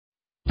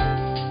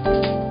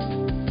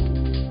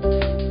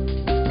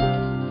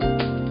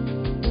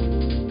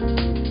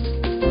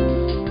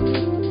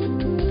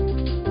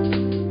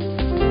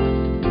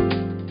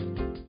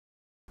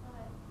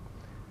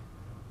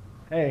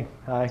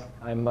Hi,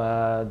 I'm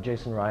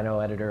Jason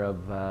Rhyno, editor of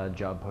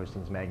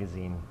Jobpostings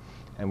Magazine,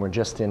 and we're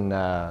just in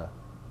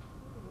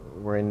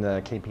we're in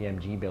the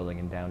KPMG building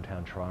in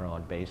downtown Toronto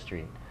on Bay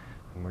Street,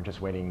 and we're just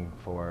waiting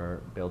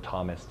for Bill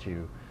Thomas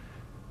to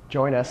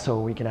join us so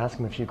we can ask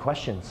him a few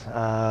questions.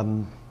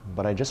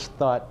 But I just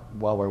thought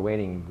while we're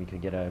waiting, we could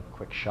get a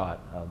quick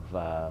shot of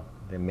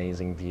the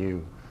amazing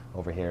view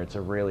over here. It's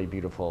a really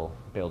beautiful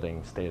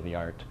building, state of the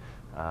art,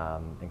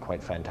 and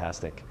quite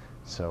fantastic.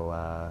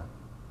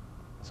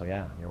 So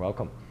yeah, you're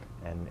welcome,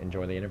 and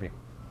enjoy the interview.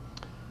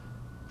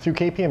 Through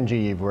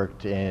KPMG, you've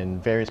worked in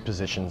various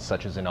positions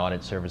such as in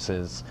audit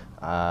services,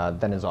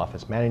 then as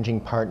office managing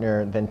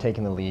partner, then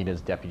taking the lead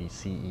as deputy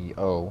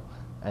CEO,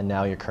 and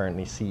now you're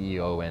currently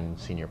CEO and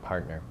senior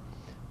partner.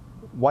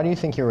 Why do you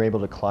think you were able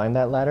to climb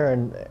that ladder,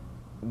 and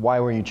why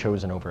were you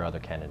chosen over other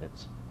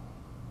candidates?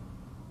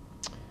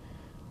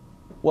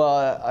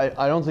 Well,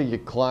 I don't think you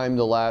climb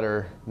the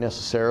ladder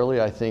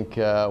necessarily. I think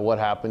what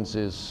happens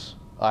is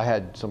I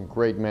had some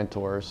great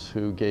mentors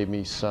who gave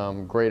me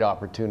some great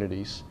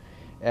opportunities,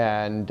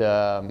 and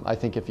I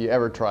think if you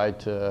ever tried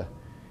to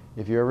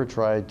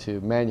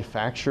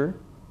manufacture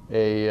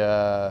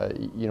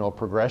a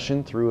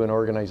progression through an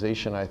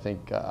organization, I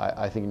think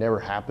it never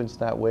happens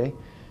that way.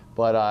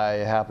 But I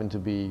happen to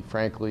be,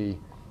 frankly,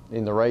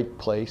 in the right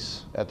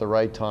place at the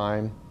right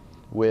time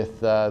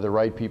with the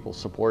right people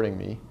supporting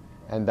me,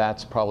 and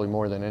that's probably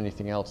more than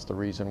anything else the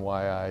reason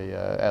why I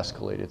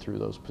escalated through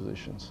those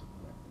positions.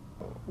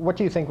 What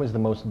do you think was the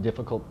most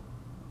difficult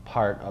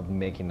part of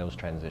making those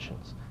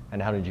transitions,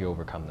 and how did you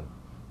overcome them?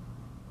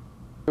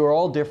 They were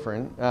all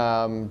different.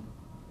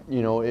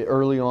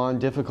 Early on,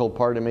 difficult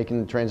part of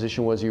making the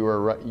transition was you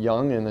were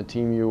young, and the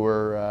team you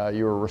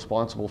were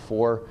responsible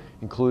for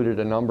included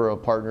a number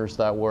of partners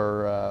that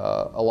were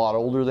a lot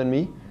older than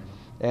me,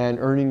 and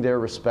earning their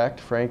respect,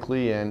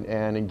 frankly,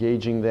 and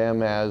engaging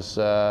them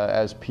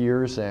as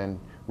peers and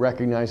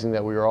recognizing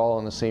that we were all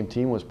on the same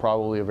team was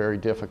probably a very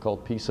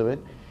difficult piece of it.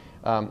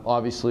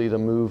 Obviously, the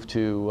move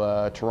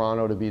to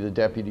Toronto to be the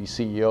deputy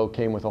CEO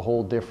came with a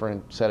whole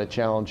different set of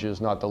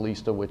challenges, not the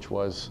least of which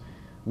was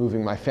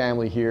moving my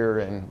family here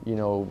and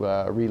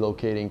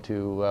relocating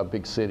to a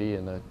big city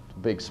and the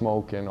big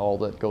smoke and all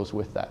that goes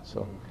with that.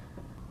 So,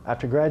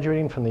 after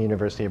graduating from the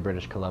University of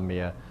British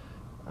Columbia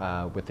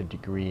with a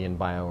degree in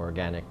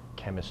bioorganic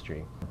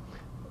chemistry,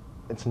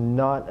 it's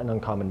not an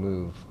uncommon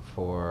move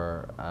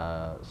for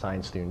a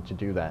science student to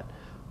do that.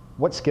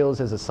 What skills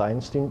as a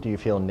science student do you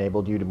feel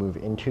enabled you to move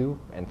into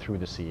and through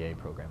the CA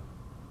program?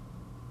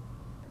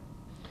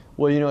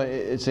 Well,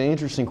 it's an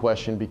interesting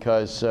question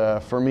because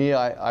for me,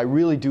 I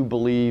really do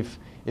believe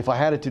if I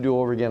had it to do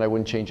over again, I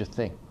wouldn't change a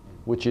thing,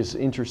 which is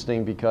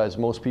interesting because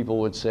most people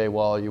would say,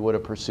 well, you would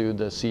have pursued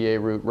the CA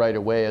route right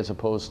away as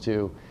opposed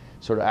to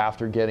sort of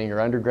after getting your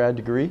undergrad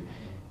degree.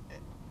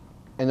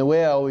 And the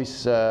way I always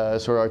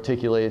sort of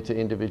articulate it to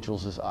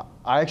individuals is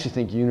I actually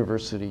think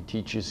university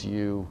teaches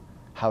you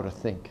how to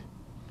think.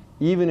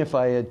 Even if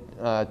I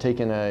had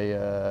taken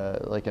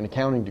an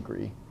accounting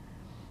degree,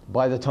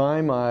 by the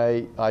time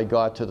I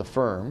got to the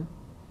firm,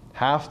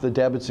 half the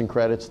debits and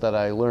credits that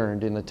I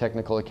learned in the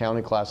technical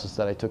accounting classes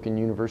that I took in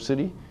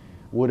university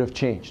would have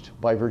changed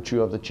by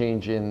virtue of the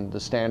change in the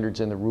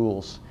standards and the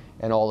rules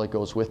and all that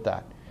goes with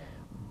that.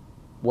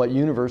 What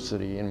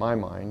university, in my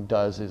mind,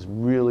 does is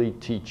really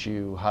teach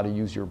you how to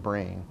use your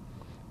brain.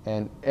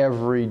 And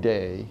every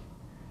day,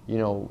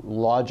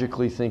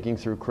 logically thinking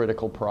through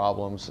critical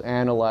problems,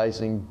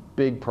 analyzing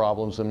big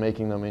problems and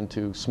making them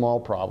into small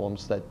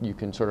problems that you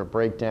can sort of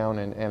break down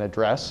and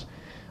address.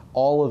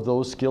 All of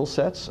those skill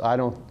sets, I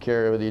don't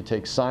care whether you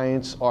take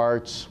science,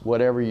 arts,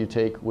 whatever you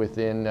take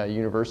within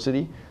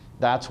university,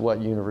 that's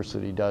what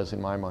university does,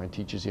 in my mind,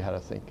 teaches you how to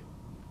think.